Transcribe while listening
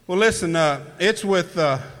Well, listen, it's with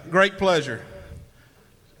great pleasure.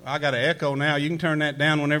 I got an echo now. You can turn that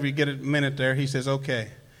down whenever you get a minute there. He says, okay.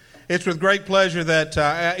 It's with great pleasure that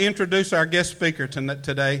I introduce our guest speaker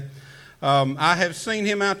today. I have seen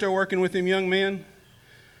him out there working with them young men.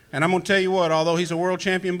 And I'm going to tell you what, although he's a world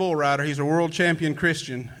champion bull rider, he's a world champion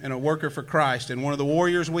Christian and a worker for Christ and one of the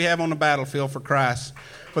warriors we have on the battlefield for Christ.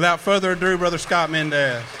 Without further ado, Brother Scott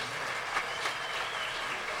Mendes.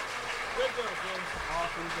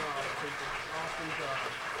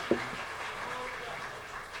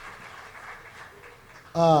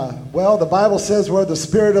 Well, the Bible says where the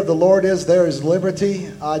Spirit of the Lord is, there is liberty.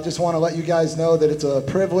 I just want to let you guys know that it's a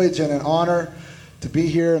privilege and an honor to be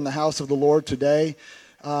here in the house of the Lord today.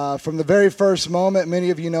 From the very first moment, many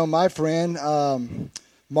of you know my friend,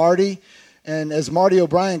 Marty. And as Marty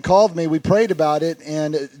O'Brien called me, we prayed about it,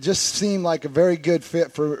 and it just seemed like a very good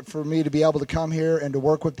fit for me to be able to come here and to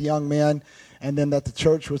work with the young men, and then that the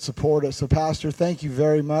church would support us. So, Pastor, thank you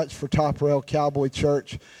very much for Top Rail Cowboy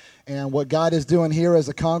Church and what God is doing here as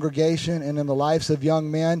a congregation and in the lives of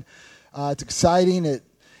young men. It's exciting.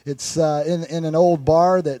 It's in an old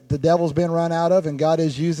bar that the devil's been run out of, and God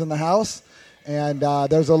is using the house. And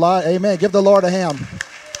there's a lot. Amen. Give the Lord a hand.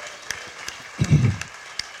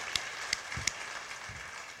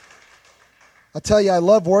 I tell you, I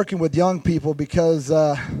love working with young people because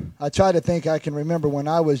I try to think I can remember when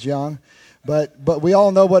I was young. But we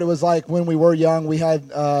all know what it was like when we were young. We had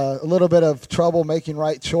a little bit of trouble making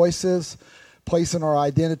right choices, placing our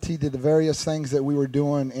identity to the various things that we were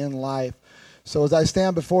doing in life. So as I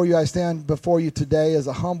stand before you today as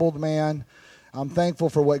a humbled man. I'm thankful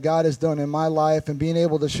for what God has done in my life, and being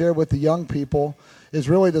able to share with the young people is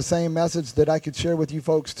really the same message that I could share with you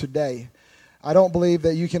folks today. I don't believe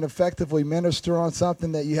that you can effectively minister on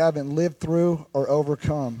something that you haven't lived through or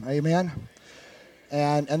overcome. Amen?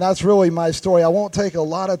 And that's really my story. I won't take a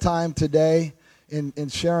lot of time today in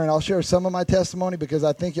sharing. I'll share some of my testimony because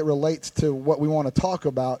I think it relates to what we want to talk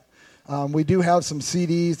about. We do have some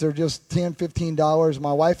CDs. They're just $10, $15.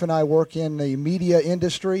 My wife and I work in the media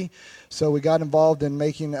industry, so we got involved in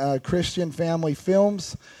making Christian family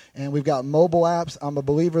films, and we've got mobile apps. I'm a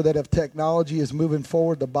believer that if technology is moving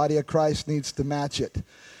forward, the body of Christ needs to match it.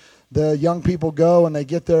 The young people go and they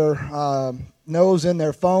get their nose in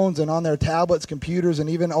their phones and on their tablets, computers, and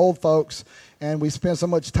even old folks, and we spend so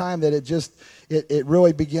much time that it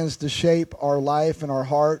really begins to shape our life and our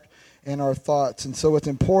heart and our thoughts. And so it's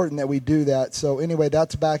important that we do that. So anyway,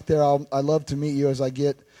 that's back there. I'd love to meet you as I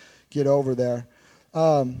get over there.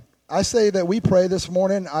 I say that we pray this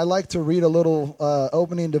morning. I like to read a little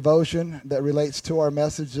opening devotion that relates to our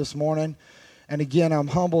message this morning. And again, I'm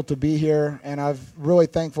humbled to be here, and I'm really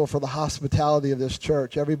thankful for the hospitality of this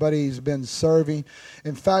church. Everybody's been serving.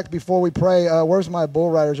 In fact, before we pray, where's my bull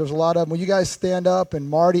riders? There's a lot of them. Will you guys stand up? And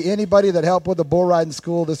Marty, anybody that helped with the bull riding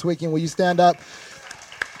school this weekend, will you stand up?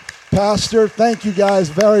 Pastor, thank you guys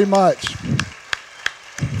very much.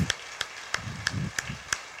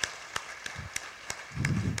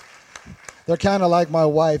 They're kind of like my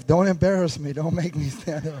wife. Don't embarrass me. Don't make me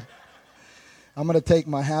stand up. I'm going to take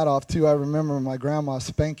my hat off, too. I remember my grandma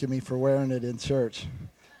spanking me for wearing it in church.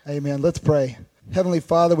 Amen. Let's pray. Heavenly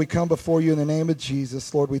Father, we come before you in the name of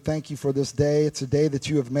Jesus. Lord, we thank you for this day. It's a day that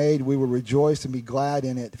you have made. We will rejoice and be glad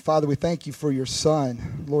in it. Father, we thank you for your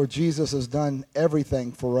Son. Lord, Jesus has done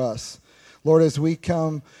everything for us. Lord, as we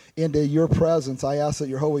come into your presence, I ask that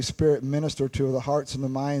your Holy Spirit minister to the hearts and the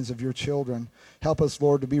minds of your children. Help us,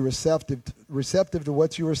 Lord, to be receptive to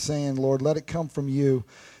what you are saying. Lord, let it come from you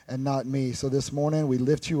and not me. So this morning we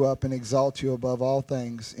lift you up and exalt you above all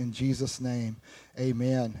things. In Jesus' name,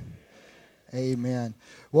 amen. Amen.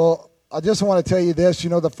 Well, I just want to tell you this. You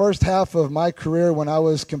know, the first half of my career when I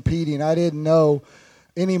was competing, I didn't know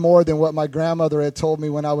any more than what my grandmother had told me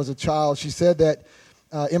when I was a child. She said that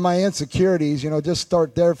in my insecurities, just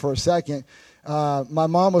start there for a second. My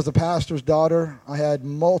mom was a pastor's daughter. I had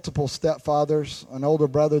multiple stepfathers, an older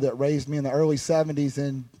brother that raised me in the early 70s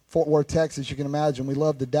in Fort Worth, Texas. You can imagine. We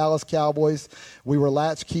loved the Dallas Cowboys. We were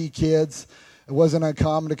latchkey kids. It wasn't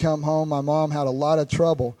uncommon to come home. My mom had a lot of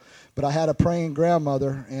trouble, but I had a praying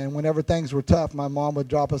grandmother, and whenever things were tough, my mom would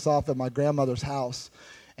drop us off at my grandmother's house,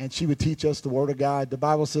 and she would teach us the Word of God. The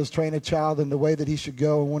Bible says, train a child in the way that he should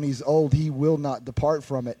go, and when he's old, he will not depart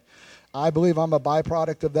from it. I believe I'm a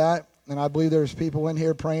byproduct of that, and I believe there's people in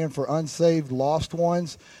here praying for unsaved, lost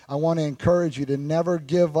ones. I want to encourage you to never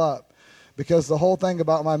give up, because the whole thing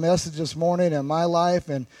about my message this morning and my life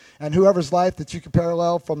and whoever's life that you can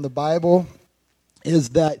parallel from the Bible is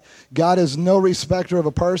that God is no respecter of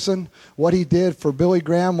a person. What he did for Billy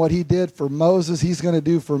Graham, what he did for Moses, he's going to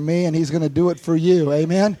do for me, and he's going to do it for you.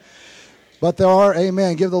 Amen? But there are,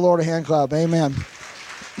 amen. Give the Lord a hand clap. Amen.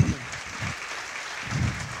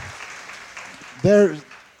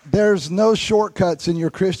 There's no shortcuts in your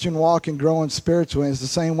Christian walk and growing spiritually. It's the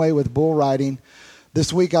same way with bull riding.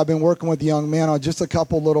 This week I've been working with young men on just a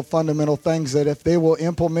couple little fundamental things that if they will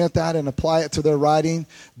implement that and apply it to their riding,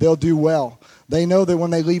 they'll do well. They know that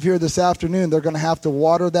when they leave here this afternoon, they're going to have to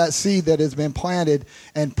water that seed that has been planted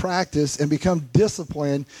and practice and become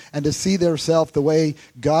disciplined and to see themselves the way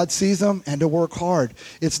God sees them and to work hard.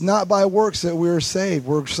 It's not by works that we're saved.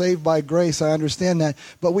 We're saved by grace. I understand that.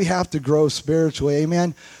 But we have to grow spiritually.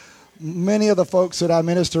 Amen. Many of the folks that I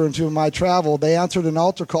minister into in my travel, they answered an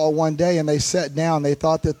altar call one day and they sat down. They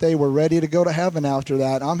thought that they were ready to go to heaven after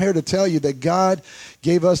that. I'm here to tell you that God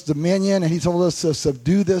gave us dominion and he told us to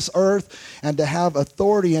subdue this earth and to have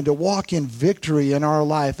authority and to walk in victory in our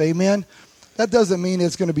life. Amen. That doesn't mean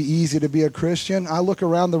it's going to be easy to be a Christian. I look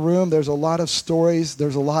around the room, there's a lot of stories,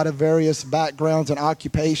 there's a lot of various backgrounds and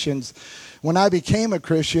occupations. When I became a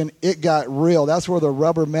Christian, it got real. That's where the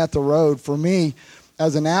rubber met the road. For me,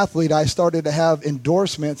 as an athlete, I started to have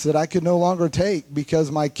endorsements that I could no longer take because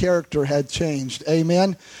my character had changed.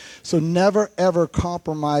 Amen? So never, ever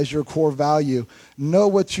compromise your core value. Know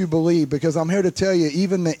what you believe, because I'm here to tell you,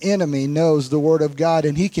 even the enemy knows the Word of God,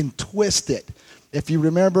 and he can twist it. If you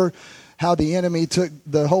remember how the enemy took,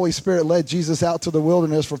 the Holy Spirit led Jesus out to the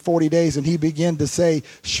wilderness for 40 days, and he began to say,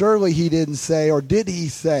 surely he didn't say, or did he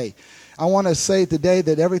say? I want to say today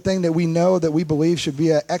that everything that we know, that we believe, should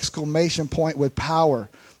be an exclamation point with power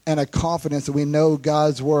and a confidence that we know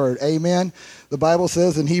God's word. Amen. The Bible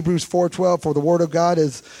says in Hebrews 4:12, for the word of God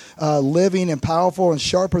is living and powerful and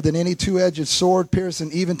sharper than any two-edged sword,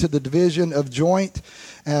 piercing even to the division of joint,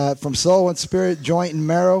 from soul and spirit, joint and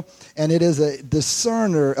marrow. And it is a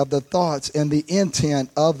discerner of the thoughts and the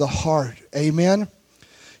intent of the heart. Amen.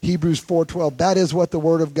 Hebrews 4:12. That is what the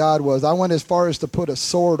Word of God was. I went as far as to put a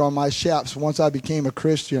sword on my chaps once I became a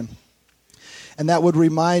Christian. And that would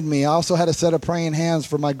remind me. I also had a set of praying hands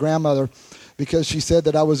for my grandmother because she said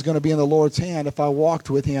that I was going to be in the Lord's hand if I walked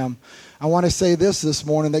with him. I want to say this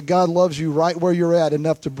morning, that God loves you right where you're at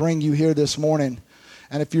enough to bring you here this morning.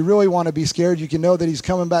 And if you really want to be scared, you can know that he's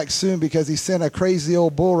coming back soon because he sent a crazy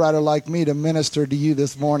old bull rider like me to minister to you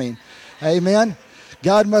this morning. Amen.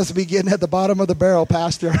 God must be getting at the bottom of the barrel,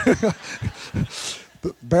 Pastor.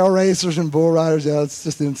 Barrel racers and bull riders, yeah, it's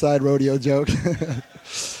just an inside rodeo joke.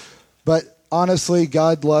 But honestly,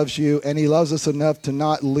 God loves you, and he loves us enough to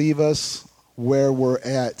not leave us where we're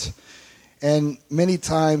at. And many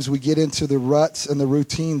times we get into the ruts and the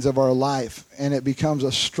routines of our life, and it becomes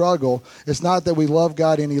a struggle. It's not that we love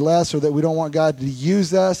God any less or that we don't want God to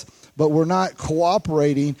use us, but we're not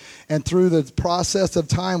cooperating, and through the process of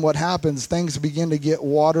time, what happens, things begin to get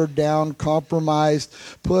watered down, compromised,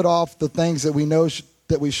 put off the things that we know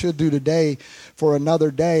that we should do today for another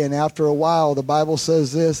day. And after a while, the Bible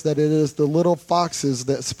says this, that it is the little foxes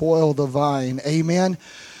that spoil the vine. Amen?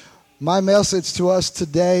 My message to us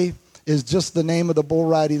today is just the name of the bull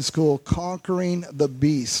riding school, Conquering the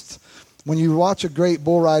Beast. When you watch a great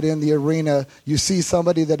bull ride in the arena, you see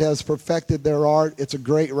somebody that has perfected their art. It's a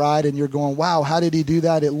great ride, and you're going, wow, how did he do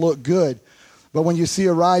that? It looked good. But when you see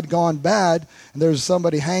a ride gone bad, and there's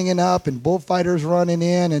somebody hanging up and bullfighters running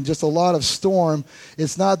in and just a lot of storm,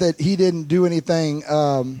 it's not that he didn't do anything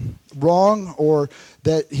wrong or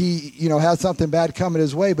that he had something bad coming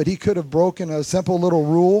his way, but he could have broken a simple little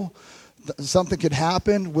rule. Something could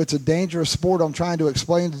happen. It's a dangerous sport. I'm trying to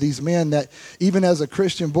explain to these men that even as a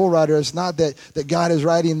Christian bull rider, it's not that God is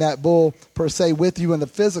riding that bull per se with you in the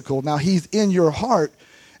physical. Now, he's in your heart,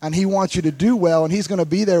 and he wants you to do well, and he's going to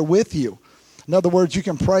be there with you. In other words, you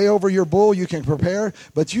can pray over your bull, you can prepare,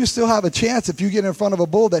 but you still have a chance if you get in front of a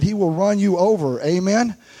bull that he will run you over.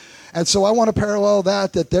 Amen? And so I want to parallel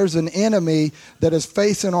that there's an enemy that is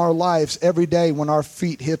facing our lives every day when our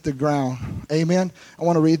feet hit the ground. Amen? I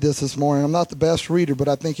want to read this morning. I'm not the best reader, but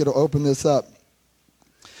I think it'll open this up.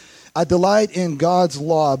 I delight in God's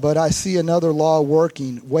law, but I see another law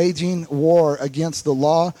working, waging war against the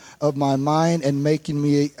law of my mind and making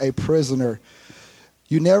me a prisoner.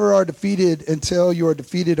 You never are defeated until you are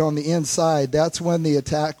defeated on the inside. That's when the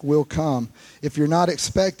attack will come. If you're not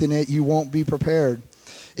expecting it, you won't be prepared.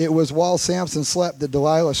 It was while Samson slept that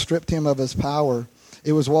Delilah stripped him of his power.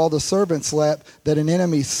 It was while the servant slept that an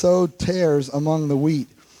enemy sowed tares among the wheat.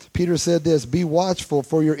 Peter said this, be watchful,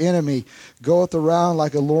 for your enemy goeth around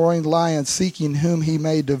like a roaring lion, seeking whom he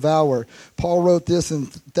may devour. Paul wrote this in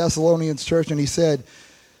Thessalonians church, and he said,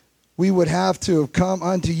 we would have to have come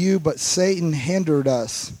unto you, but Satan hindered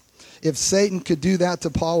us. If Satan could do that to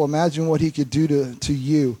Paul, imagine what he could do to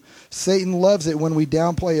you. Satan loves it when we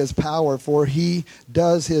downplay his power, for he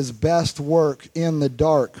does his best work in the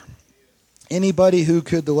dark. Anybody who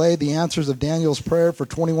could delay the answers of Daniel's prayer for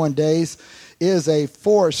 21 days is a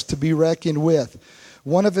force to be reckoned with.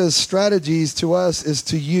 One of his strategies to us is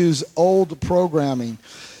to use old programming.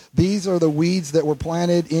 These are the weeds that were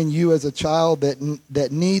planted in you as a child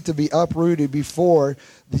that need to be uprooted before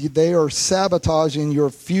they are sabotaging your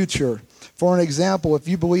future. For an example, if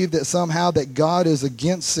you believe that somehow that God is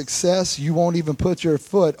against success, you won't even put your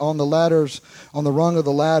foot on the rung of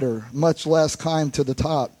the ladder, much less climb to the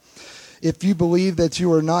top. If you believe that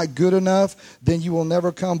you are not good enough, then you will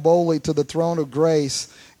never come boldly to the throne of grace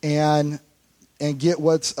and get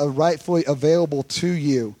what's rightfully available to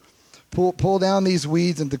you. Pull down these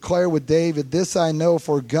weeds and declare with David, "This I know,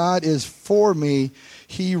 for God is for me.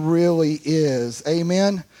 He really is."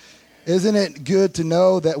 Amen? Isn't it good to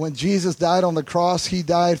know that when Jesus died on the cross, he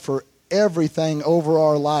died for everything over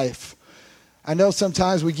our life? I know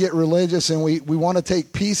sometimes we get religious and we want to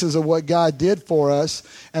take pieces of what God did for us,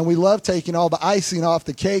 and we love taking all the icing off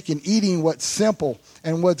the cake and eating what's simple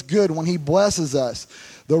and what's good when he blesses us.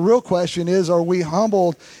 The real question is, are we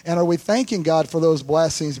humbled and are we thanking God for those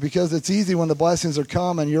blessings? Because it's easy when the blessings are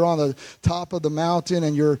coming, you're on the top of the mountain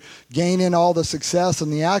and you're gaining all the success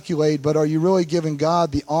and the accolade, but are you really giving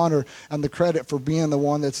God the honor and the credit for being the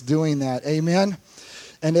one that's doing that? Amen?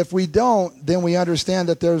 And if we don't, then we understand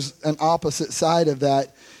that there's an opposite side of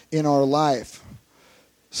that in our life.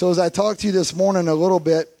 So as I talked to you this morning a little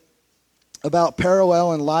bit about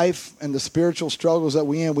parallel in life and the spiritual struggles that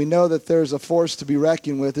we know that there's a force to be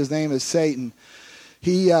reckoned with. His name is Satan.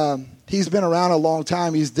 He's been around a long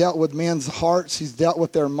time. He's dealt with men's hearts. He's dealt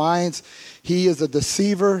with their minds. He is a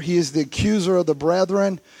deceiver. He is the accuser of the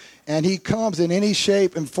brethren. And he comes in any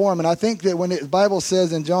shape and form. And I think that when the Bible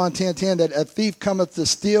says in John 10:10 that a thief cometh to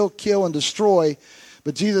steal, kill, and destroy,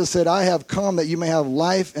 but Jesus said, "I have come that you may have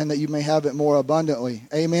life and that you may have it more abundantly."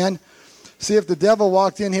 Amen? See, if the devil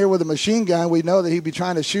walked in here with a machine gun, we'd know that he'd be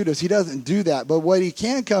trying to shoot us. He doesn't do that. But what he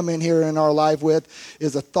can come in here in our life with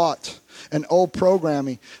is a thought, an old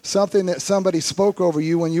programming, something that somebody spoke over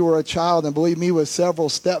you when you were a child. And believe me, with several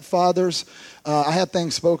stepfathers, I had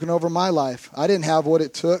things spoken over my life. I didn't have what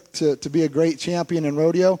it took to be a great champion in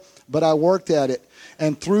rodeo, but I worked at it.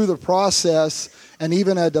 And through the process, and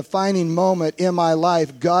even a defining moment in my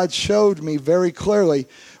life, God showed me very clearly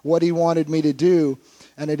what he wanted me to do.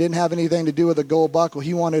 And it didn't have anything to do with a gold buckle.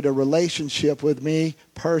 He wanted a relationship with me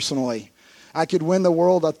personally. I could win the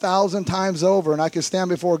world 1,000 times over, and I could stand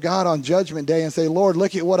before God on Judgment Day and say, "Lord,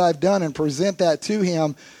 look at what I've done," and present that to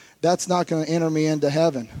him. That's not going to enter me into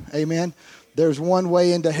heaven. Amen? There's one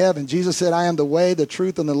way into heaven. Jesus said, "I am the way, the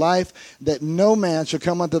truth, and the life, that no man should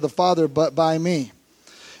come unto the Father but by me."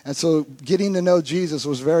 And so getting to know Jesus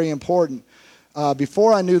was very important.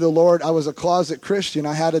 Before I knew the Lord, I was a closet Christian.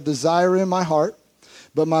 I had a desire in my heart,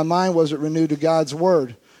 but my mind wasn't renewed to God's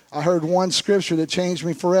word. I heard one scripture that changed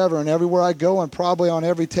me forever, and everywhere I go, and probably on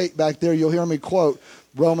every tape back there, you'll hear me quote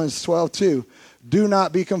Romans 12:2. "Do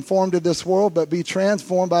not be conformed to this world, but be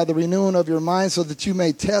transformed by the renewing of your mind, so that you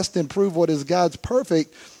may test and prove what is God's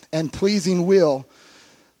perfect and pleasing will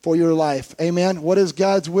for your life." Amen. What is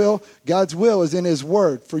God's will? God's will is in his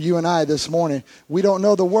word for you and I this morning. We don't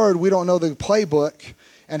know the word. We don't know the playbook.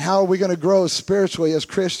 And how are we going to grow spiritually as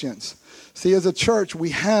Christians? See, as a church,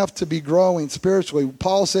 we have to be growing spiritually.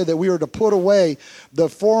 Paul said that we are to put away the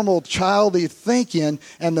formal childish thinking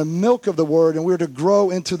and the milk of the word, and we're to grow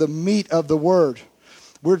into the meat of the word.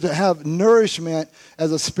 We're to have nourishment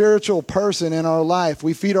as a spiritual person in our life.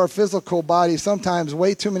 We feed our physical body sometimes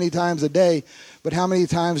way too many times a day, but how many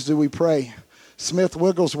times do we pray? Smith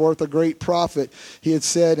Wigglesworth, a great prophet, he had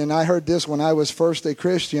said, and I heard this when I was first a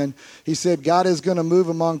Christian, he said, God is going to move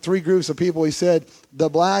among three groups of people. He said, the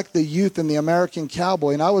black, the youth, and the American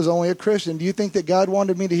cowboy. And I was only a Christian. Do you think that God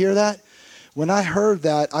wanted me to hear that? When I heard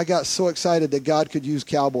that, I got so excited that God could use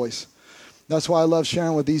cowboys. That's why I love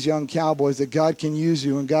sharing with these young cowboys that God can use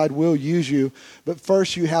you and God will use you. But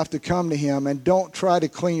first you have to come to him, and don't try to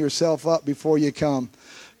clean yourself up before you come.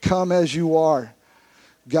 Come as you are.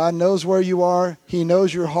 God knows where you are. He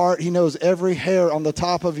knows your heart. He knows every hair on the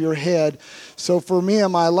top of your head. So for me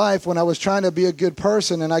in my life, when I was trying to be a good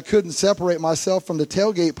person and I couldn't separate myself from the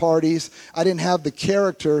tailgate parties, I didn't have the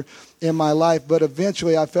character in my life. But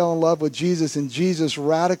eventually I fell in love with Jesus, and Jesus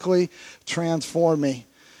radically transformed me.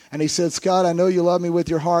 And he said, Scott, I know you love me with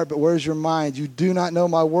your heart, but where's your mind? You do not know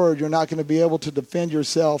my word. You're not going to be able to defend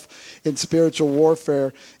yourself in spiritual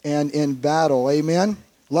warfare and in battle. Amen?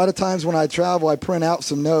 A lot of times when I travel, I print out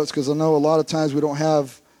some notes because I know a lot of times we don't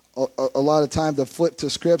have a lot of time to flip to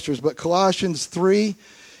scriptures. But Colossians 3,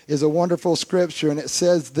 is a wonderful scripture, and it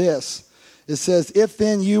says this. It says, if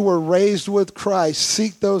then you were raised with Christ,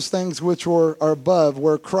 seek those things which are above,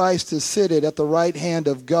 where Christ is seated at the right hand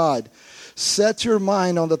of God. Set your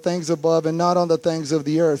mind on the things above and not on the things of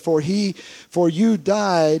the earth. For you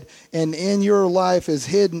died, and in your life is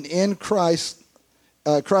hidden in Christ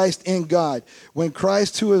in God. When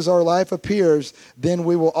Christ, who is our life, appears, then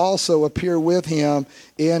we will also appear with him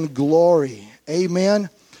in glory. Amen.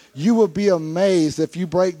 You will be amazed if you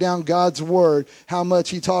break down God's word, how much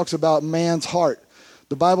he talks about man's heart.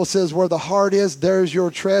 The Bible says where the heart is, there's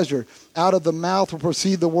your treasure. Out of the mouth will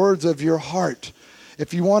proceed the words of your heart.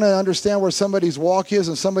 If you want to understand where somebody's walk is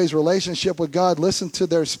and somebody's relationship with God, listen to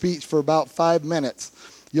their speech for about 5 minutes.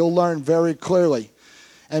 You'll learn very clearly.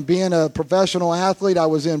 And being a professional athlete, I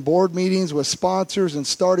was in board meetings with sponsors and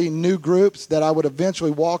starting new groups that I would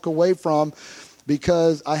eventually walk away from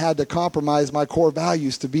because I had to compromise my core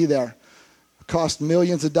values to be there. It cost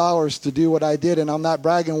millions of dollars to do what I did, and I'm not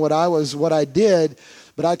bragging what I did,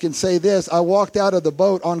 but I can say this. I walked out of the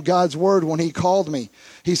boat on God's word when he called me.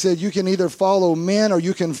 He said, you can either follow men or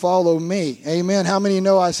you can follow me. Amen. How many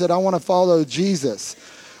know I said, I want to follow Jesus?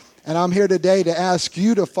 And I'm here today to ask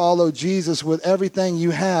you to follow Jesus with everything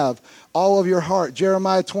you have, all of your heart.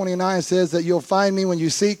 Jeremiah 29 says that you'll find me when you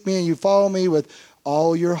seek me and you follow me with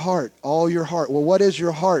all your heart, all your heart. Well, what is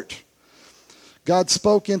your heart? God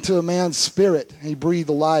spoke into a man's spirit. He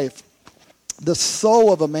breathed life. The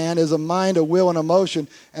soul of a man is a mind, a will, and emotion,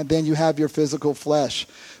 and then you have your physical flesh.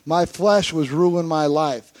 My flesh was ruling my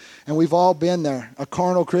life, and we've all been there. A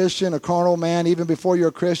carnal Christian, a carnal man, even before you're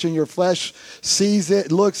a Christian, your flesh sees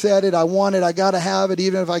it, looks at it, I want it, I got to have it.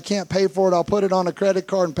 Even if I can't pay for it, I'll put it on a credit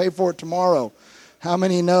card and pay for it tomorrow. How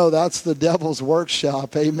many know that's the devil's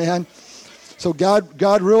workshop? Amen. So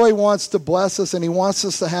God really wants to bless us, and he wants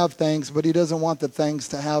us to have things, but he doesn't want the things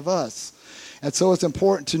to have us. And so it's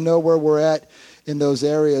important to know where we're at in those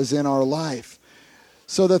areas in our life.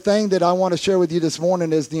 So the thing that I want to share with you this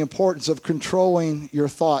morning is the importance of controlling your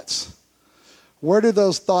thoughts. Where do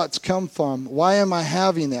those thoughts come from? Why am I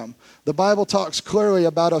having them? The Bible talks clearly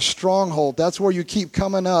about a stronghold. That's where you keep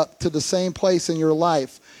coming up to the same place in your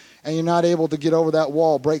life, and you're not able to get over that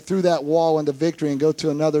wall, break through that wall into victory and go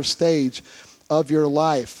to another stage of your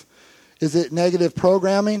life. Is it negative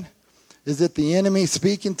programming? Is it the enemy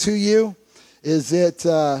speaking to you? Is it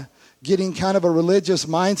getting kind of a religious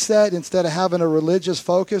mindset instead of having a religious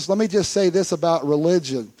focus? Let me just say this about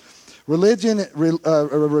religion.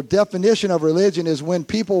 A definition of religion is when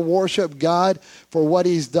people worship God for what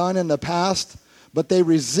he's done in the past, but they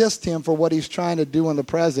resist him for what he's trying to do in the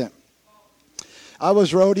present. I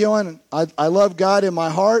was rodeoing. I love God in my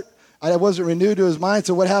heart. I wasn't renewed to his mind,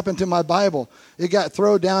 so what happened to my Bible? It got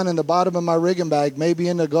thrown down in the bottom of my rigging bag, maybe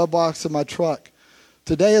in the glove box of my truck.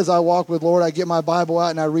 Today, as I walk with Lord, I get my Bible out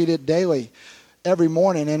and I read it daily, every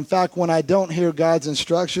morning. In fact, when I don't hear God's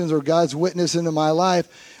instructions or God's witness into my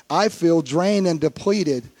life, I feel drained and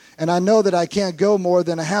depleted. And I know that I can't go more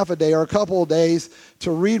than a half a day or a couple of days to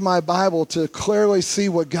read my Bible to clearly see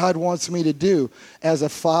what God wants me to do as a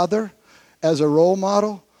father, as a role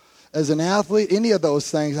model, as an athlete, any of those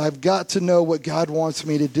things. I've got to know what God wants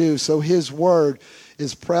me to do, so his word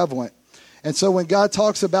is prevalent. And so when God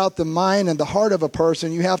talks about the mind and the heart of a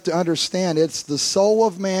person, you have to understand it's the soul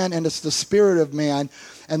of man and it's the spirit of man,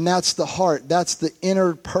 and that's the heart. That's the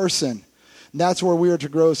inner person. That's where we are to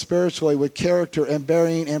grow spiritually with character and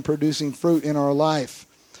bearing and producing fruit in our life.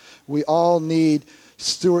 We all need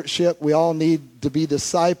stewardship. We all need to be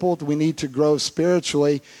discipled. We need to grow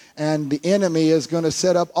spiritually. And the enemy is going to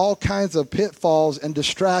set up all kinds of pitfalls and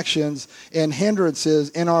distractions and hindrances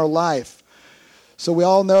in our life. So we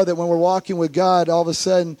all know that when we're walking with God, all of a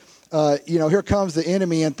sudden, here comes the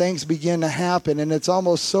enemy and things begin to happen. And it's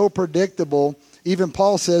almost so predictable. Even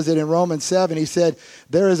Paul says it in Romans 7. He said,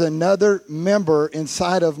 there is another member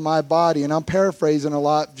inside of my body. And I'm paraphrasing a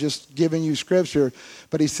lot, just giving you scripture.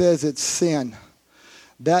 But he says it's sin.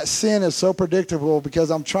 That sin is so predictable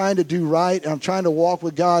because I'm trying to do right and I'm trying to walk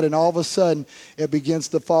with God, and all of a sudden it begins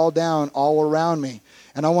to fall down all around me.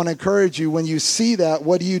 And I want to encourage you, when you see that,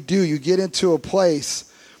 what do? You get into a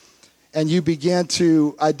place and you begin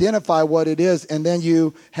to identify what it is, and then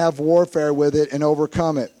you have warfare with it and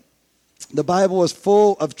overcome it. The Bible is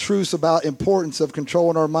full of truths about importance of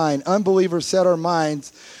controlling our mind. Unbelievers set our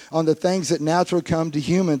minds on the things that naturally come to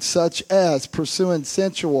humans, such as pursuing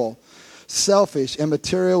sensual, selfish, and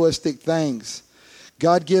materialistic things.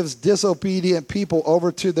 God gives disobedient people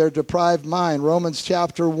over to their deprived mind. Romans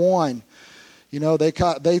chapter 1.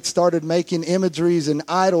 They started making imageries and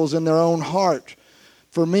idols in their own heart.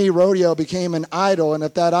 For me, rodeo became an idol, and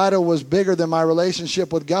if that idol was bigger than my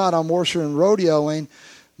relationship with God, I'm worshiping rodeoing.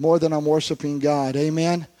 more than I'm worshiping God.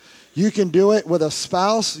 Amen. You can do it with a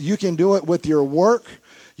spouse. You can do it with your work.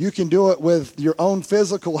 You can do it with your own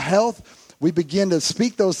physical health. We begin to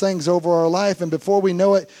speak those things over our life, and before we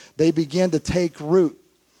know it, they begin to take root.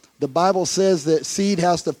 The Bible says that seed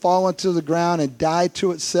has to fall into the ground and die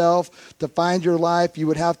to itself. To find your life, you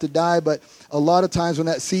would have to die, but a lot of times when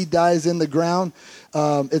that seed dies in the ground,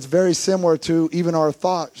 it's very similar to even our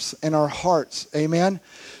thoughts and our hearts. Amen?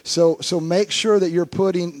 So make sure that you're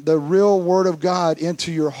putting the real Word of God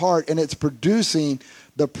into your heart, and it's producing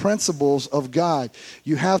the principles of God.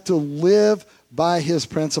 You have to live by His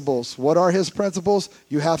principles. What are His principles?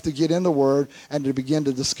 You have to get in the Word and to begin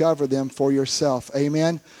to discover them for yourself.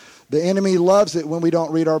 Amen? The enemy loves it when we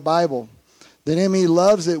don't read our Bible. The enemy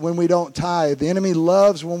loves it when we don't tithe. The enemy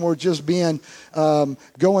loves when we're just being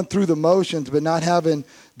going through the motions but not having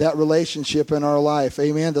that relationship in our life.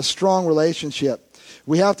 Amen? The strong relationship.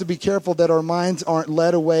 We have to be careful that our minds aren't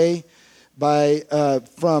led away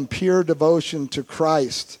from pure devotion to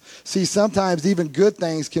Christ. See, sometimes even good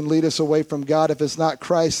things can lead us away from God if it's not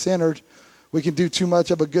Christ-centered. We can do too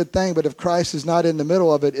much of a good thing, but if Christ is not in the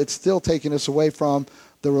middle of it, it's still taking us away from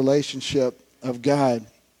the relationship of God.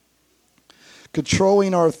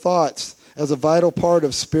 Controlling our thoughts as a vital part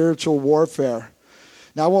of spiritual warfare.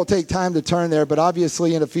 Now, I won't take time to turn there, but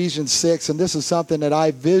obviously in Ephesians 6, and this is something that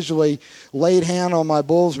I visually laid hand on my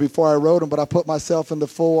bulls before I wrote them, but I put myself in the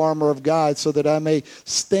full armor of God so that I may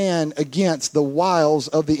stand against the wiles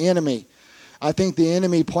of the enemy. I think the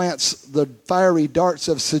enemy plants the fiery darts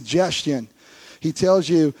of suggestion. He tells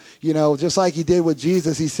you, just like he did with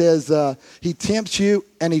Jesus, he says, he tempts you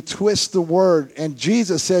and he twists the word. And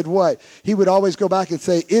Jesus said what? He would always go back and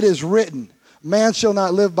say, it is written. Man shall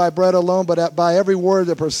not live by bread alone, but by every word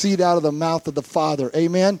that proceed out of the mouth of the Father.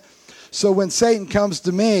 Amen? So when Satan comes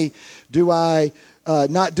to me, do I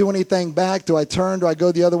not do anything back? Do I turn? Do I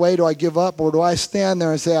go the other way? Do I give up? Or do I stand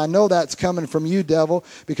there and say, I know that's coming from you, devil,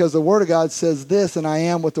 because the Word of God says this, and I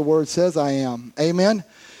am what the Word says I am. Amen?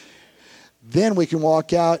 Then we can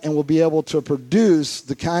walk out and we'll be able to produce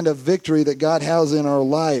the kind of victory that God has in our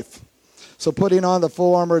life. So putting on the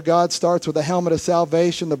full armor of God starts with the helmet of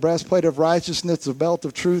salvation, the breastplate of righteousness, the belt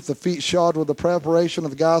of truth, the feet shod with the preparation of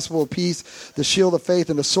the gospel of peace, the shield of faith,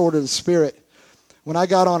 and the sword of the Spirit. When I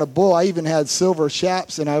got on a bull, I even had silver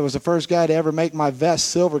chaps, and I was the first guy to ever make my vest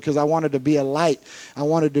silver because I wanted to be a light. I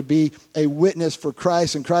wanted to be a witness for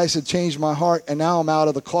Christ, and Christ had changed my heart, and now I'm out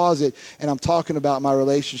of the closet, and I'm talking about my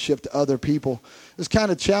relationship to other people. It was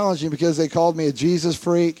kind of challenging because they called me a Jesus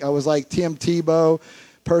freak. I was like Tim Tebow,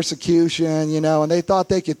 persecution, and they thought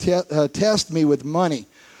they could test me with money.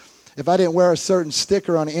 If I didn't wear a certain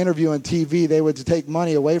sticker on an interview on TV, they would take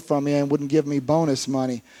money away from me and wouldn't give me bonus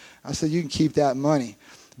money. I said, you can keep that money.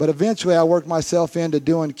 But eventually I worked myself into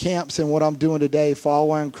doing camps and what I'm doing today,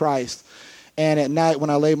 following Christ. And at night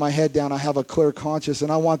when I lay my head down, I have a clear conscience.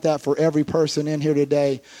 And I want that for every person in here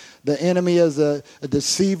today. The enemy is a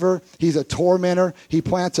deceiver. He's a tormentor. He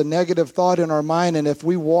plants a negative thought in our mind. And if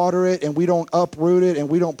we water it and we don't uproot it and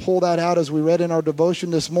we don't pull that out as we read in our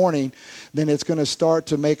devotion this morning, then it's going to start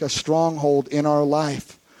to make a stronghold in our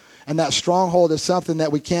life. And that stronghold is something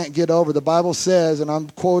that we can't get over. The Bible says, and I'm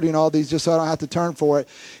quoting all these just so I don't have to turn for it.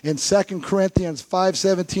 In 2 Corinthians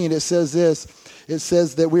 5:17, it says this. It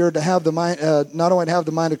says that we are to have the mind, not only to have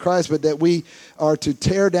the mind of Christ, but that we are to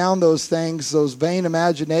tear down those things, those vain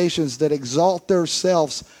imaginations that exalt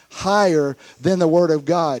themselves higher than the Word of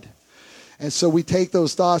God. And so we take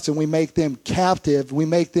those thoughts and we make them captive. We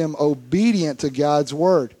make them obedient to God's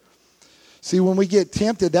Word. See, when we get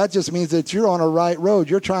tempted, that just means that you're on a right road.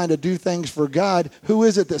 You're trying to do things for God. Who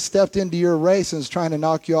is it that stepped into your race and is trying to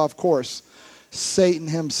knock you off course? Satan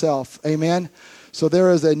himself. Amen? So there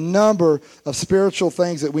is a number of spiritual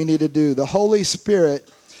things that we need to do. The Holy Spirit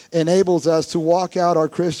enables us to walk out our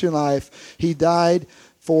Christian life. He died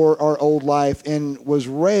for our old life and was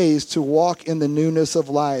raised to walk in the newness of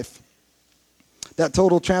life. That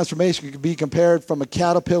total transformation could be compared from a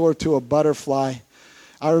caterpillar to a butterfly.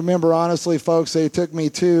 I remember, honestly, folks, they took me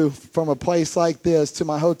from a place like this to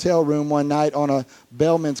my hotel room one night on a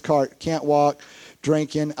bellman's cart. Can't walk,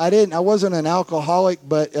 drinking. I wasn't an alcoholic,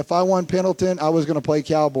 but if I won Pendleton, I was going to play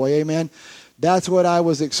cowboy. Amen. That's what I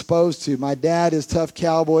was exposed to. My dad is tough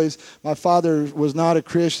cowboys. My father was not a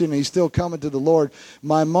Christian, and he's still coming to the Lord.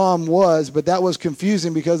 My mom was, but that was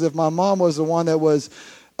confusing because if my mom was the one that was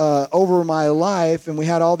over my life and we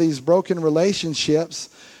had all these broken relationships,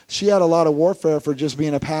 she had a lot of warfare for just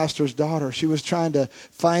being a pastor's daughter. She was trying to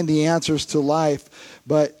find the answers to life.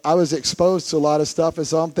 But I was exposed to a lot of stuff, and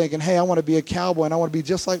so I'm thinking, hey, I want to be a cowboy, and I want to be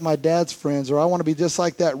just like my dad's friends, or I want to be just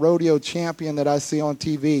like that rodeo champion that I see on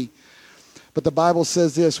TV. But the Bible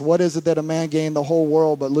says this, what is it that a man gain the whole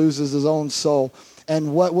world but loses his own soul?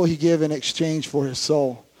 And what will he give in exchange for his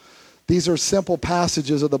soul? These are simple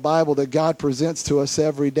passages of the Bible that God presents to us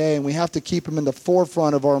every day, and we have to keep them in the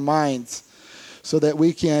forefront of our minds so that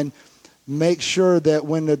we can make sure that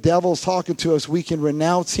when the devil's talking to us, we can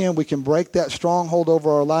renounce him, we can break that stronghold over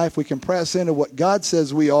our life, we can press into what God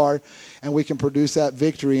says we are, and we can produce that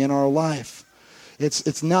victory in our life.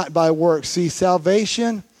 It's not by works. See,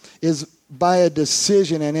 salvation is by a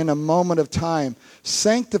decision and in a moment of time.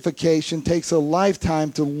 Sanctification takes a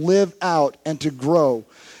lifetime to live out and to grow.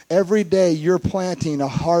 Every day you're planting a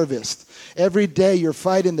harvest. Every day you're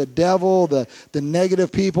fighting the devil, the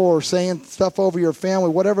negative people, or saying stuff over your family,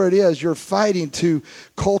 whatever it is, you're fighting to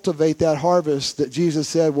cultivate that harvest that Jesus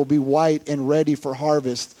said will be white and ready for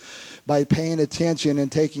harvest by paying attention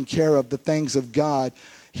and taking care of the things of God.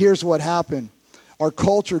 Here's what happened. Our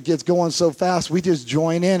culture gets going so fast, we just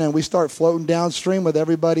join in and we start floating downstream with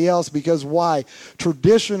everybody else because why?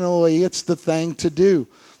 Traditionally, it's the thing to do.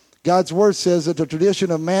 God's word says that the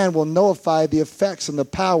tradition of man will nullify the effects and the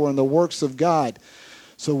power and the works of God.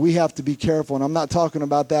 So we have to be careful. And I'm not talking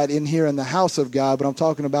about that in here in the house of God, but I'm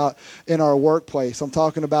talking about in our workplace. I'm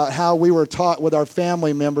talking about how we were taught with our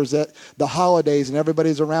family members at the holidays and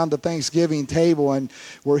everybody's around the Thanksgiving table and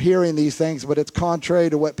we're hearing these things, but it's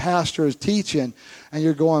contrary to what pastor is teaching. And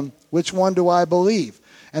you're going, which one do I believe?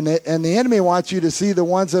 And the enemy wants you to see the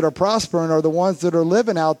ones that are prospering or the ones that are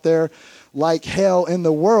living out there like hell in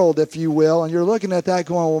the world, if you will. And you're looking at that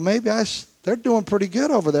going, well, maybe they're doing pretty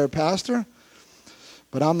good over there, Pastor.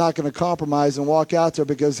 But I'm not going to compromise and walk out there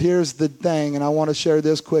because here's the thing, and I want to share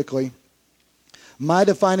this quickly. My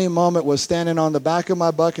defining moment was standing on the back of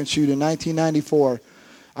my bucket chute in 1994.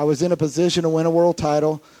 I was in a position to win a world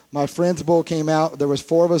title. My friend's bull came out. There was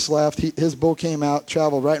 4 of us left. His bull came out,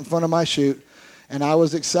 traveled right in front of my chute, and I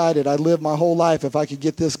was excited. I lived my whole life if I could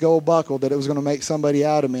get this gold buckle that it was going to make somebody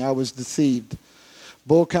out of me. I was deceived.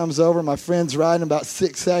 Bull comes over. My friend's riding. About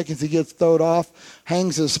 6 seconds, he gets thrown off,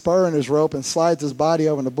 hangs his spur in his rope, and slides his body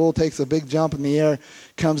over. And the bull takes a big jump in the air,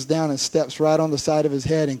 comes down and steps right on the side of his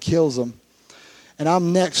head and kills him. And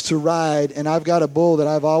I'm next to ride, and I've got a bull that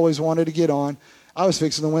I've always wanted to get on. I was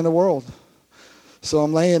fixing to win the world. So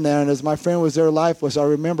I'm laying there, and as my friend was there lifeless, I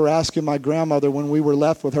remember asking my grandmother when we were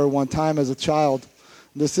left with her one time as a child.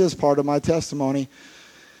 This is part of my testimony.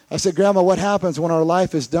 I said, Grandma, what happens when our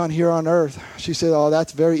life is done here on earth? She said, oh,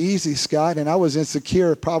 that's very easy, Scott. And I was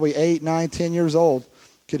insecure, probably 8, 9, 10 years old.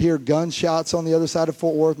 Could hear gunshots on the other side of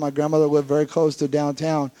Fort Worth. My grandmother lived very close to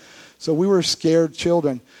downtown. So we were scared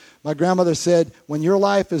children. My grandmother said, when your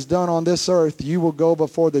life is done on this earth, you will go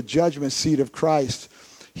before the judgment seat of Christ.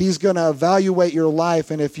 He's going to evaluate your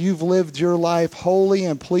life. And if you've lived your life holy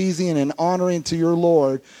and pleasing and honoring to your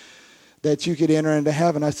Lord, that you could enter into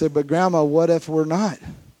heaven. I said, but Grandma, what if we're not?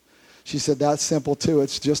 She said, that's simple too.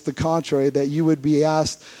 It's just the contrary, that you would be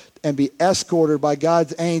asked and be escorted by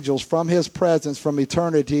God's angels from his presence from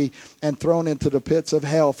eternity and thrown into the pits of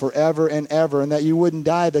hell forever and ever, and that you wouldn't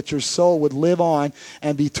die, that your soul would live on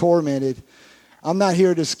and be tormented. I'm not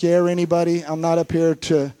here to scare anybody. I'm not up here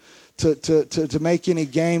to make any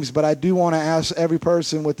games, but I do want to ask every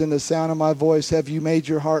person within the sound of my voice, have you made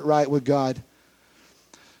your heart right with God?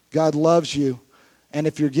 God loves you. And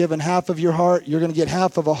if you're given half of your heart, you're going to get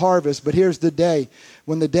half of a harvest. But here's the day.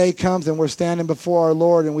 When the day comes and we're standing before our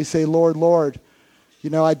Lord and we say, Lord, Lord,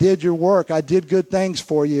 I did your work. I did good things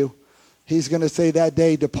for you. He's going to say that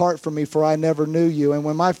day, depart from me, for I never knew you. And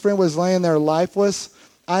when my friend was laying there lifeless,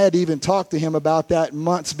 I had even talked to him about that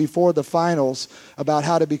months before the finals, about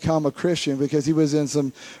how to become a Christian, because he was in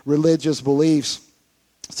some religious beliefs.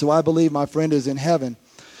 So I believe my friend is in heaven.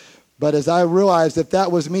 But as I realized, if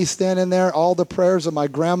that was me standing there, all the prayers of my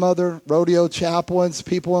grandmother, rodeo chaplains,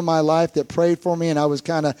 people in my life that prayed for me, and I was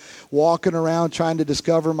kind of walking around trying to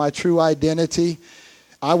discover my true identity,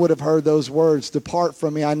 I would have heard those words, depart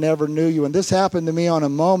from me, I never knew you. And this happened to me on a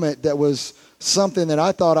moment that was something that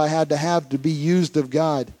I thought I had to have to be used of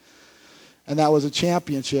God. And that was a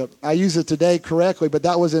championship. I use it today correctly, but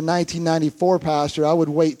that was in 1994, Pastor. I would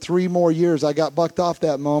wait 3 more years. I got bucked off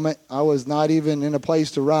that moment. I was not even in a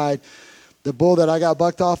place to ride. The bull that I got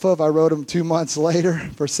bucked off of, I rode him 2 months later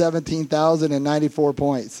for 17,094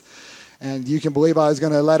 points. And you can believe I was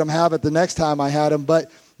going to let him have it the next time I had him.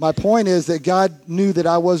 But my point is that God knew that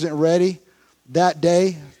I wasn't ready that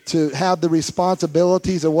day to have the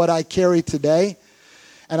responsibilities of what I carry today.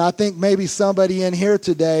 And I think maybe somebody in here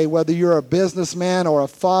today, whether you're a businessman or a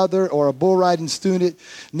father or a bull riding student,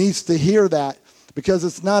 needs to hear that, because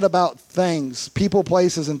it's not about things. People,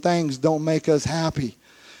 places, and things don't make us happy.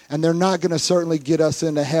 And they're not going to certainly get us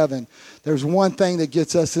into heaven. There's one thing that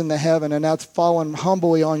gets us into heaven, and that's falling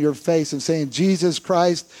humbly on your face and saying, Jesus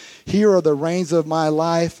Christ, here are the reins of my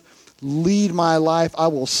life. Lead my life. I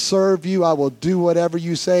will serve you. I will do whatever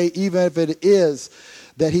you say, even if it is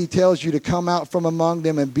that he tells you to come out from among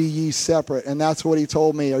them and be ye separate. And that's what he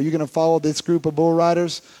told me. Are you going to follow this group of bull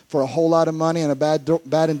riders for a whole lot of money and a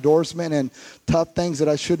bad endorsement and tough things that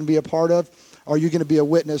I shouldn't be a part of? Or are you going to be a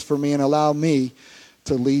witness for me and allow me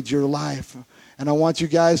to lead your life? And I want you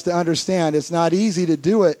guys to understand it's not easy to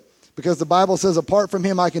do it, because the Bible says apart from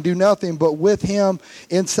him I can do nothing, but with him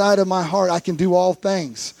inside of my heart I can do all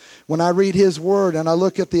things. When I read his word and I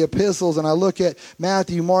look at the epistles and I look at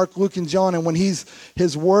Matthew, Mark, Luke, and John, and when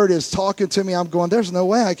his word is talking to me, I'm going, there's no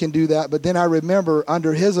way I can do that. But then I remember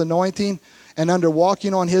under his anointing and under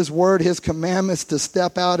walking on his word, his commandments to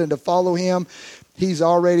step out and to follow him, he's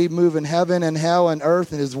already moving heaven and hell and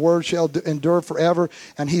earth, and his word shall endure forever.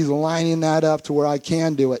 And he's lining that up to where I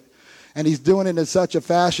can do it. And he's doing it in such a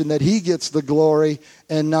fashion that he gets the glory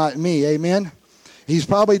and not me. Amen? He's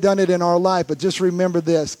probably done it in our life, but just remember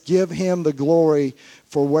this. Give him the glory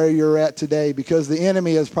for where you're at today, because the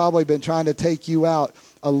enemy has probably been trying to take you out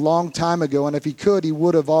a long time ago. And if he could, he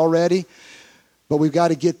would have already. But we've got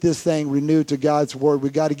to get this thing renewed to God's word.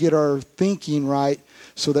 We've got to get our thinking right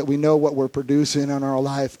so that we know what we're producing in our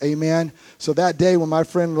life. Amen? So that day when my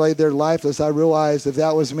friend laid there lifeless, I realized if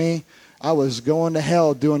that was me, I was going to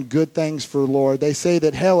hell doing good things for the Lord. They say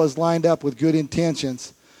that hell is lined up with good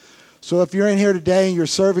intentions. So if you're in here today and you're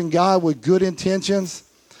serving God with good intentions,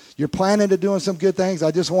 you're planning to doing some good things,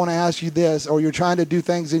 I just want to ask you this, or you're trying to do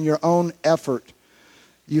things in your own effort,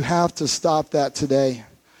 you have to stop that today.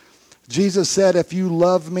 Jesus said, if you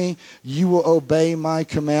love me, you will obey my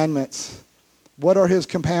commandments. What are his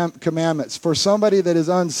commandments? For somebody that is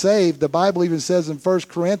unsaved, the Bible even says in 1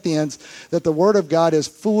 Corinthians that the word of God is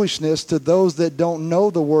foolishness to those that don't know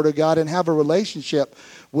the word of God and have a relationship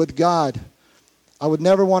with God. I would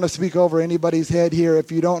never want to speak over anybody's head here.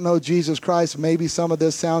 If you don't know Jesus Christ, maybe some of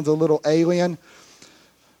this sounds a little alien.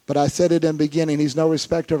 But I said it in the beginning, he's no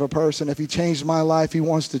respecter of a person. If he changed my life, he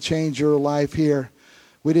wants to change your life here.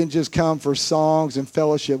 We didn't just come for songs and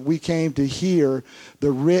fellowship. We came to hear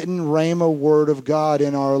the written rhema word of God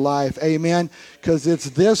in our life. Amen? Because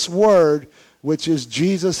it's this word, which is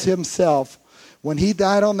Jesus himself. When he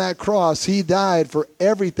died on that cross, he died for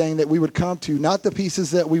everything that we would come to, not the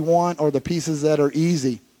pieces that we want or the pieces that are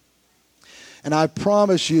easy. And I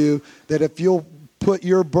promise you that if you'll put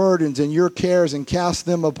your burdens and your cares and cast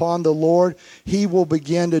them upon the Lord, he will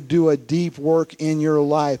begin to do a deep work in your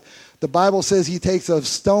life. The Bible says he takes a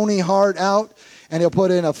stony heart out and he'll put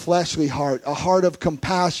in a fleshly heart, a heart of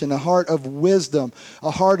compassion, a heart of wisdom, a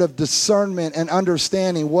heart of discernment and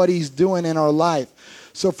understanding what he's doing in our life.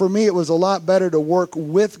 So for me, it was a lot better to work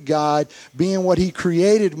with God, being what he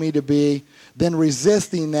created me to be, than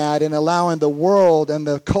resisting that and allowing the world and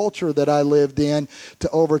the culture that I lived in to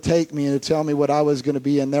overtake me and to tell me what I was going to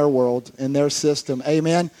be in their world, in their system.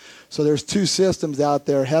 Amen? So there's two systems out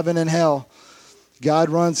there, heaven and hell. God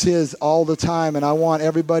runs his all the time, and I want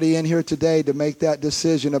everybody in here today to make that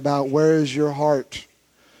decision about where is your heart.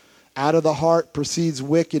 Out of the heart proceeds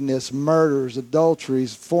wickedness, murders,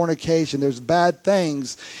 adulteries, fornication. There's bad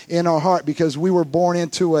things in our heart because we were born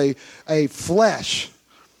into a flesh.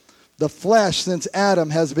 The flesh, since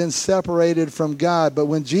Adam, has been separated from God. But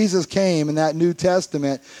when Jesus came in that New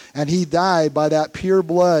Testament and he died by that pure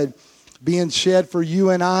blood being shed for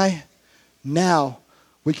you and I, now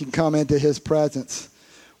we can come into his presence.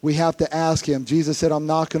 We have to ask him. Jesus said, I'm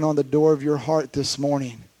knocking on the door of your heart this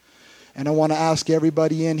morning. And I want to ask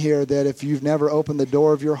everybody in here that if you've never opened the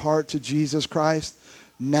door of your heart to Jesus Christ,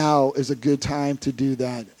 now is a good time to do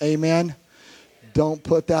that. Amen? Don't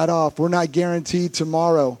put that off. We're not guaranteed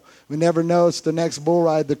tomorrow. We never know. It's the next bull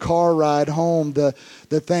ride, the car ride home, the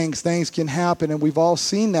things. Things can happen, and we've all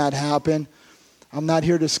seen that happen. I'm not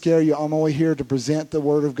here to scare you. I'm only here to present the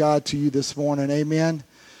word of God to you this morning. Amen?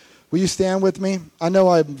 Will you stand with me? I know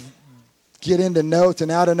I get into notes and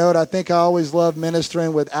out of note. I think I always love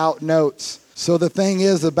ministering without notes. So the thing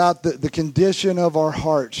is about the condition of our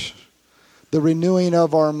hearts, the renewing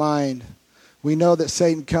of our mind. We know that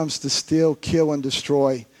Satan comes to steal, kill, and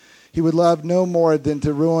destroy. He would love no more than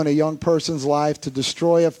to ruin a young person's life, to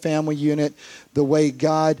destroy a family unit the way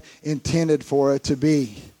God intended for it to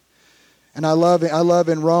be. And I love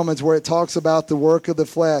in Romans where it talks about the work of the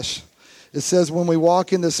flesh. It says, when we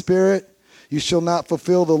walk in the Spirit, you shall not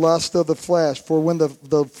fulfill the lust of the flesh. For when the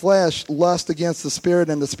flesh lusts against the Spirit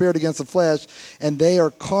and the Spirit against the flesh, and they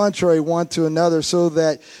are contrary one to another, so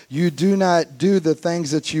that you do not do the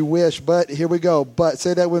things that you wish. But, here we go, but,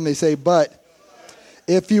 say that with me, say, but.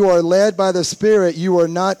 If you are led by the Spirit, you are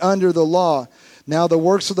not under the law. Now the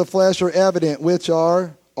works of the flesh are evident, which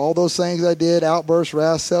are all those things I did, outbursts,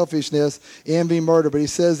 wrath, selfishness, envy, murder. But he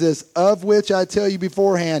says this, of which I tell you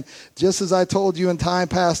beforehand, just as I told you in time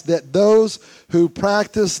past, that those who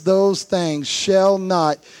practice those things shall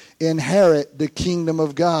not inherit the kingdom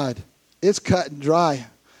of God. It's cut and dry.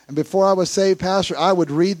 And before I was saved, Pastor, I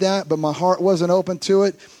would read that, but my heart wasn't open to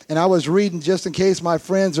it. And I was reading just in case my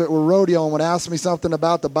friends that were rodeoing would ask me something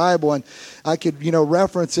about the Bible, and I could,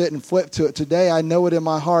 reference it and flip to it. Today, I know it in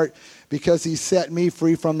my heart because he set me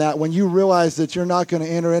free from that. When you realize that you're not going to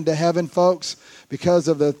enter into heaven, folks, because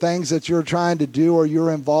of the things that you're trying to do or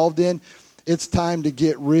you're involved in, it's time to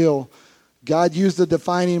get real. God used a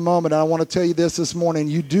defining moment. I want to tell you this morning.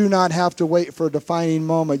 You do not have to wait for a defining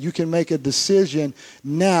moment. You can make a decision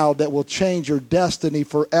now that will change your destiny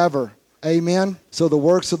forever. Amen? So the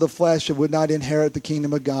works of the flesh would not inherit the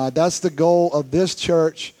kingdom of God. That's the goal of this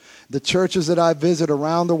church, the churches that I visit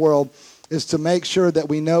around the world, is to make sure that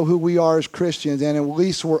we know who we are as Christians and at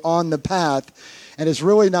least we're on the path. And it's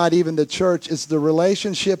really not even the church. It's the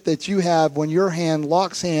relationship that you have when your hand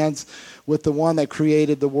locks hands with the one that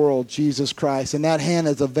created the world, Jesus Christ. And that hand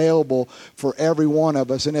is available for every one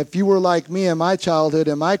of us. And if you were like me in my childhood,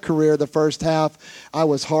 in my career, the first half, I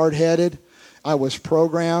was hard-headed. I was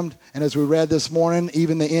programmed. And as we read this morning,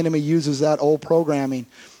 even the enemy uses that old programming.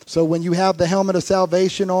 So when you have the helmet of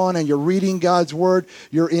salvation on and you're reading God's word,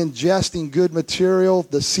 you're ingesting good material,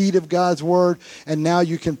 the seed of God's word, and now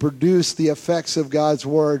you can produce the effects of God's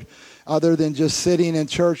word. Other than just sitting in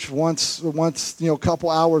church once, a couple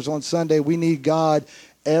hours on Sunday, we need God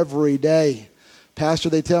every day. Pastor,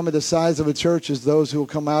 they tell me the size of a church is those who will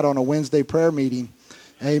come out on a Wednesday prayer meeting.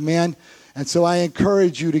 Amen. And so I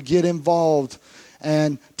encourage you to get involved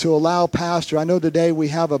and to allow Pastor. I know today we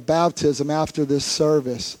have a baptism after this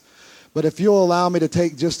service. But if you'll allow me to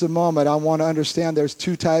take just a moment, I want to understand there's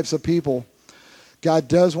two types of people. God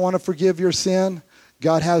does want to forgive your sin.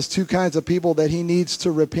 God has two kinds of people that he needs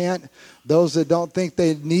to repent. Those that don't think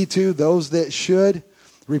they need to, those that should.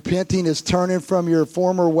 Repenting is turning from your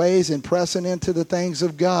former ways and pressing into the things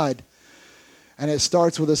of God. And it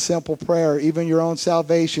starts with a simple prayer. Even your own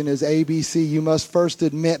salvation is ABC. You must first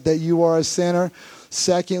admit that you are a sinner.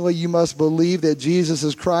 Secondly, you must believe that Jesus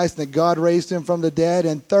is Christ and that God raised him from the dead.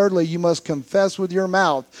 And thirdly, you must confess with your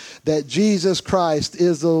mouth that Jesus Christ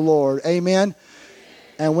is the Lord. Amen?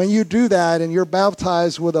 And when you do that and you're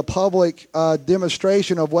baptized with a public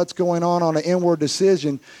demonstration of what's going on an inward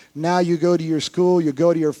decision, now you go to your school, you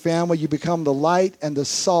go to your family, you become the light and the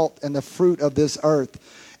salt and the fruit of this earth.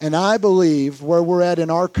 And I believe where we're at in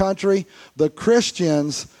our country, the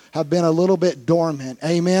Christians have been a little bit dormant.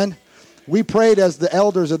 Amen? We prayed as the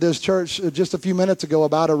elders of this church just a few minutes ago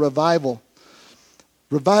about a revival.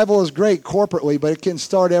 Revival is great corporately, but it can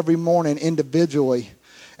start every morning individually.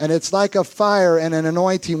 And it's like a fire and an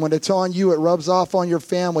anointing. When it's on you, it rubs off on your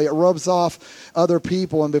family. It rubs off other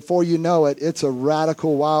people. And before you know it, it's a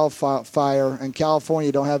radical wildfire. And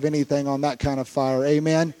California don't have anything on that kind of fire.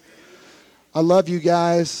 Amen? I love you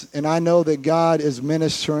guys. And I know that God is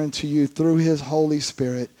ministering to you through his Holy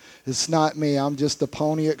Spirit. It's not me. I'm just the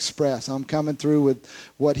Pony Express. I'm coming through with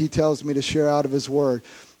what he tells me to share out of his word.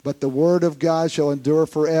 But the word of God shall endure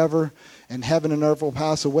forever, and heaven and earth will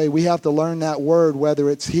pass away. We have to learn that word, whether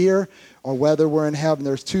it's here or whether we're in heaven.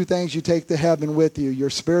 There's two things you take to heaven with you, your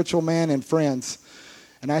spiritual man and friends.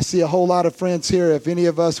 And I see a whole lot of friends here. If any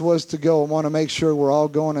of us was to go, I want to make sure we're all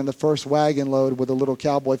going in the first wagon load with a little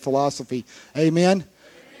cowboy philosophy. Amen?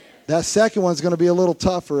 That second one's going to be a little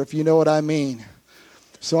tougher, if you know what I mean.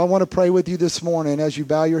 So I want to pray with you this morning as you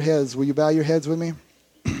bow your heads. Will you bow your heads with me?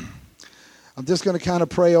 I'm just going to kind of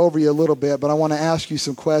pray over you a little bit, but I want to ask you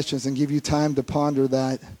some questions and give you time to ponder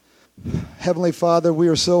that. Heavenly Father, we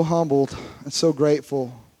are so humbled and so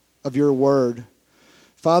grateful of your word.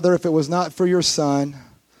 Father, if it was not for your Son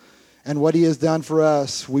and what he has done for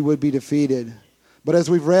us, we would be defeated. But as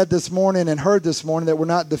we've read this morning and heard this morning, that we're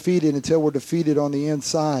not defeated until we're defeated on the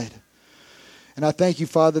inside. And I thank you,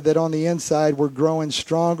 Father, that on the inside we're growing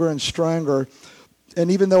stronger and stronger. And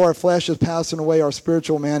even though our flesh is passing away, our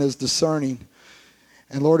spiritual man is discerning.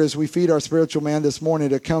 And Lord, as we feed our spiritual man this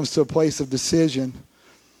morning, it comes to a place of decision.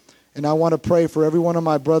 And I want to pray for every one of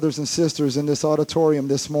my brothers and sisters in this auditorium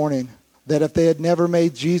this morning, that if they had never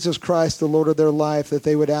made Jesus Christ the Lord of their life, that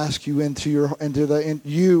they would ask you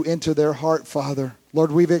into their heart, Father.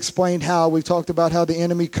 Lord, we've explained how. We've talked about how the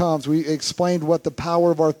enemy comes. We explained what the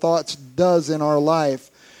power of our thoughts does in our life.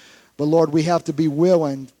 But Lord, we have to be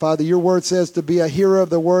willing. Father, your word says to be a hearer of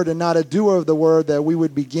the word and not a doer of the word, that we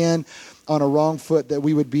would begin on a wrong foot, that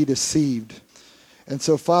we would be deceived. And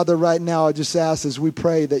so, Father, right now, I just ask as we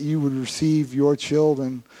pray that you would receive your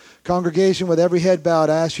children. Congregation, with every head bowed,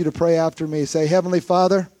 I ask you to pray after me. Say, Heavenly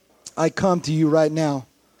Father, I come to you right now.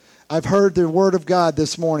 I've heard the word of God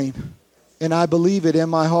this morning, and I believe it in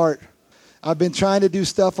my heart. I've been trying to do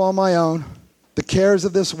stuff on my own. The cares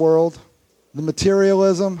of this world, the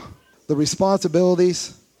materialism, the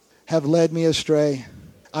responsibilities have led me astray.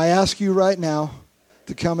 I ask you right now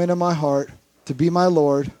to come into my heart, to be my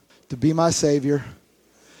Lord, to be my Savior,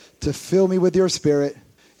 to fill me with your Spirit,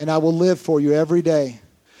 and I will live for you every day.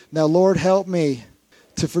 Now, Lord, help me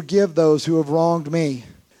to forgive those who have wronged me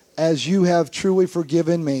as you have truly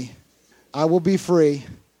forgiven me. I will be free,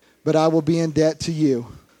 but I will be in debt to you.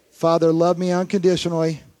 Father, love me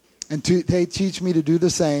unconditionally and teach me to do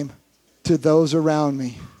the same to those around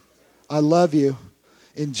me. I love you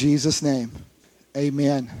in Jesus' name.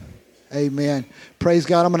 Amen. Amen. Praise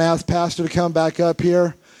God. I'm going to ask Pastor to come back up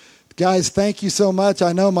here. Guys, thank you so much.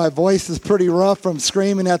 I know my voice is pretty rough from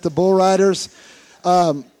screaming at the bull riders.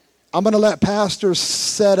 I'm going to let Pastor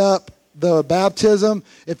set up the baptism.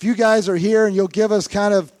 If you guys are here and you'll give us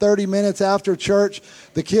kind of 30 minutes after church,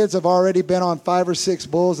 the kids have already been on 5 or 6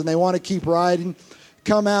 bulls and they want to keep riding.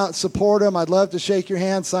 Come out, support them. I'd love to shake your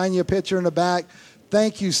hand, sign you a picture in the back.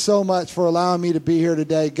 Thank you so much for allowing me to be here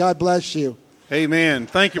today. God bless you. Amen.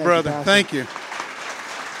 Thank you, brother. Thank you.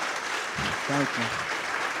 Thank you.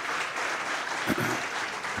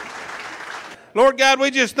 Lord God,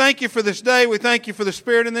 we just thank you for this day. We thank you for the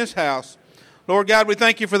Spirit in this house. Lord God, we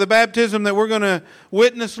thank you for the baptism that we're going to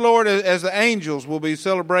witness, Lord, as the angels will be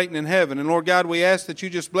celebrating in heaven. And Lord God, we ask that you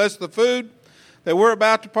just bless the food that we're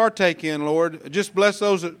about to partake in, Lord. Just bless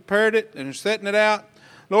those that prepared it and are setting it out.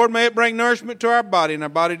 Lord, may it bring nourishment to our body and our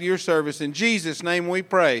body to your service. In Jesus' name we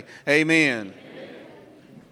pray. Amen.